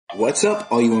What's up,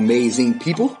 all you amazing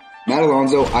people? Matt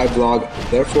Alonzo, I blog,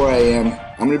 therefore I am.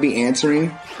 I'm going to be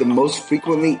answering the most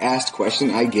frequently asked question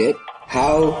I get,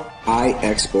 how I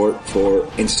export for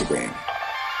Instagram.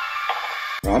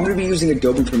 Now, I'm going to be using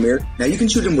Adobe Premiere. Now you can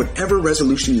shoot in whatever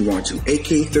resolution you want to,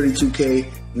 8K,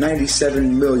 32K,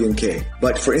 97 million K.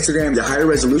 But for Instagram, the higher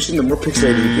resolution, the more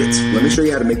pixelated it gets. Let me show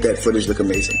you how to make that footage look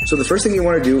amazing. So the first thing you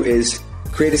want to do is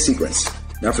create a sequence.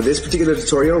 Now for this particular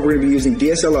tutorial, we're going to be using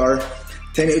DSLR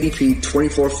 1080p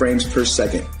 24 frames per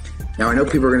second. Now I know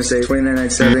people are going to say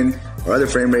 2997 or other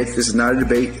frame rates. This is not a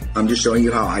debate. I'm just showing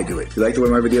you how I do it. If you like the way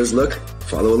my videos look,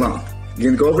 follow along.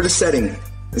 You're going to go over to setting.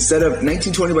 Instead of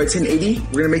 1920 by 1080,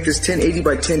 we're going to make this 1080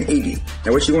 by 1080.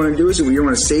 Now what you want to do is you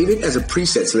want to save it as a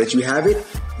preset so that you have it,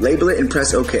 label it, and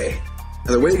press OK.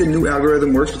 Now the way the new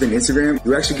algorithm works within Instagram,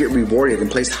 you actually get rewarded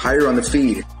and placed higher on the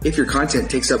feed if your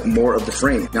content takes up more of the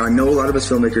frame. Now I know a lot of us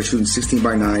filmmakers shooting 16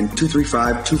 by 9,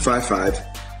 235, 255,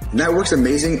 and that works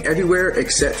amazing everywhere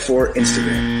except for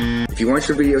Instagram. If you want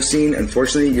your video seen,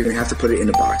 unfortunately, you're going to have to put it in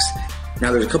a box.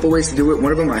 Now there's a couple ways to do it.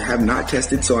 One of them I have not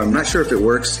tested, so I'm not sure if it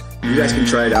works. You guys can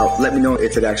try it out. Let me know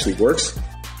if it actually works.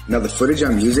 Now the footage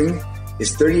I'm using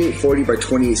is 3840 by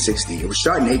 2860. It was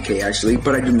shot in 8K actually,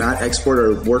 but I do not export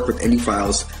or work with any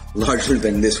files larger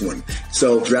than this one.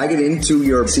 So drag it into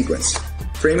your sequence.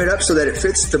 Frame it up so that it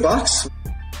fits the box.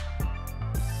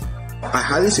 I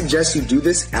highly suggest you do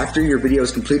this after your video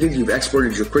is completed. You've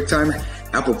exported your QuickTime,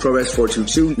 Apple ProRes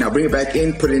 422. Now bring it back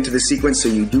in, put it into the sequence so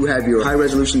you do have your high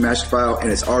resolution master file and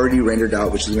it's already rendered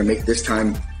out, which is going to make this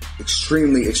time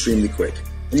extremely, extremely quick.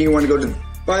 And you want to go to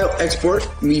File, Export,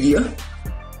 Media.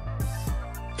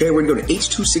 Okay, we're going to go to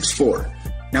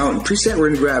H.264. Now in preset, we're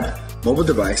going to grab mobile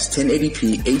device,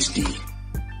 1080p HD.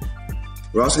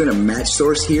 We're also going to match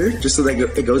source here, just so that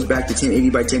it goes back to 1080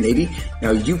 by 1080.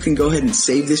 Now you can go ahead and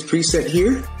save this preset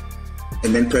here,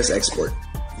 and then press export.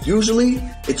 Usually,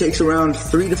 it takes around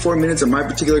 3 to 4 minutes on my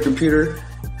particular computer.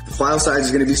 The file size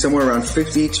is going to be somewhere around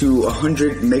 50 to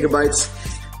 100 megabytes.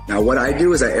 Now what I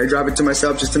do is I airdrop it to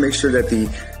myself just to make sure that the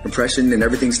compression and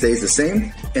everything stays the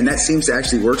same, and that seems to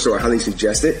actually work, so I highly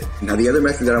suggest it. Now the other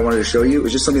method that I wanted to show you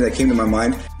was just something that came to my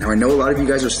mind. Now I know a lot of you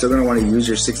guys are still going to want to use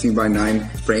your 16 by 9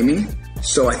 framing,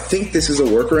 so I think this is a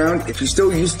workaround. If you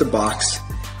still use the box,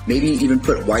 maybe even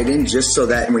put white in just so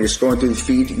that when you're scrolling through the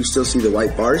feed, you still see the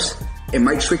white bars. It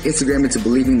might trick Instagram into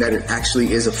believing that it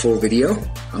actually is a full video.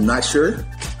 I'm not sure.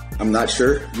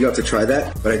 You have to try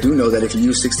that, but I do know that if you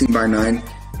use 16 by 9,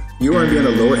 you want to be on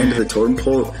the lower end of the totem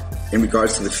pole in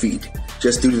regards to the feed,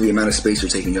 just due to the amount of space you're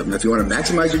taking up. Now, if you want to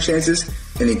maximize your chances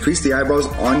and increase the eyeballs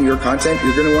on your content,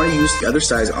 you're going to want to use the other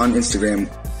size on Instagram.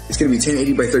 It's going to be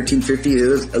 1080 by 1350. It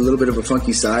is a little bit of a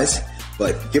funky size,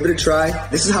 but give it a try.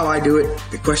 This is how I do it.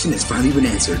 The question has finally been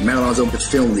answered. Matt Alonzo, the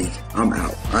Film League. I'm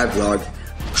out. I vlog.